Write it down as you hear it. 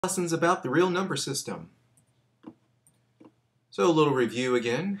Lessons about the real number system. So a little review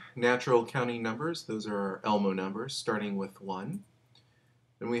again. Natural counting numbers, those are our Elmo numbers, starting with 1.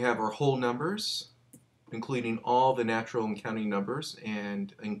 Then we have our whole numbers, including all the natural and counting numbers,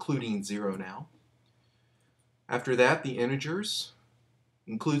 and including 0 now. After that, the integers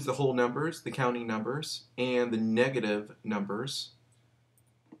includes the whole numbers, the counting numbers, and the negative numbers.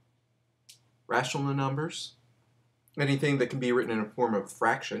 Rational numbers, anything that can be written in a form of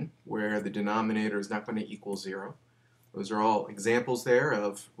fraction, where the denominator is not going to equal 0. Those are all examples there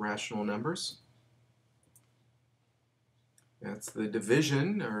of rational numbers. That's the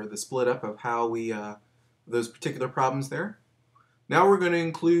division, or the split up of how we, those particular problems there. Now we're going to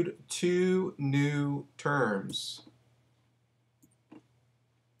include 2 new terms.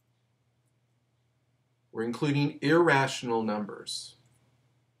 We're including irrational numbers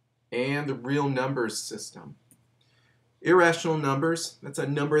and the real numbers system. Irrational numbers, that's a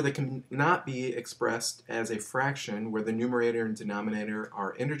number that cannot be expressed as a fraction where the numerator and denominator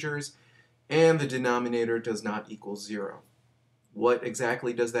are integers and the denominator does not equal 0. What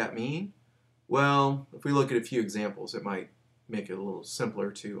exactly does that mean? Well, if we look at a few examples, it might make it a little simpler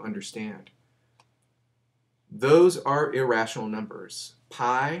to understand. Those are irrational numbers.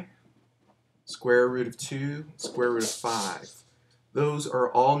 Pi, square root of 2, square root of 5. Those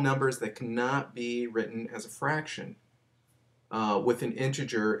are all numbers that cannot be written as a fraction. With an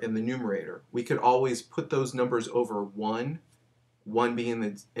integer in the numerator. We could always put those numbers over 1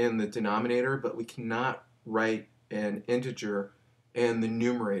 being in the denominator, but we cannot write an integer in the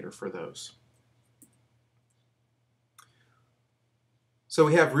numerator for those. So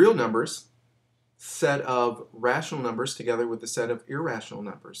we have real numbers, set of rational numbers together with a set of irrational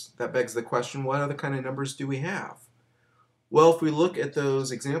numbers. That begs the question, what other kind of numbers do we have? Well, if we look at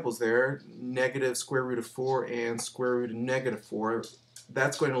those examples there, negative square root of 4 and square root of negative 4,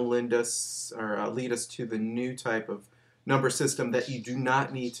 that's going to lead us to the new type of number system that you do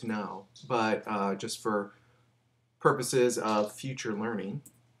not need to know, but just for purposes of future learning.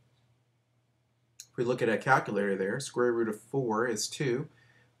 If we look at a calculator there, square root of 4 is 2.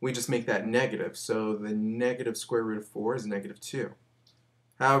 We just make that negative, so the negative square root of 4 is negative 2.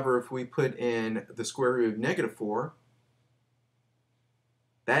 However, if we put in the square root of negative 4,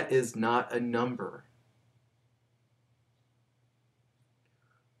 that is not a number.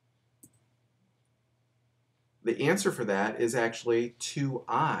 The answer for that is actually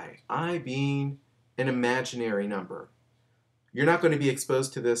 2i, I being an imaginary number. You're not going to be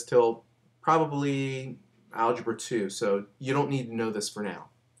exposed to this till probably Algebra 2, so you don't need to know this for now.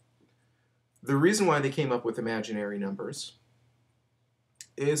 The reason why they came up with imaginary numbers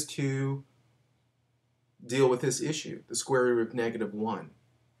is to deal with this issue, the square root of negative 1.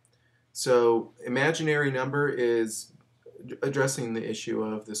 So imaginary number is addressing the issue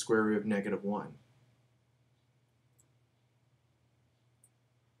of the square root of negative 1.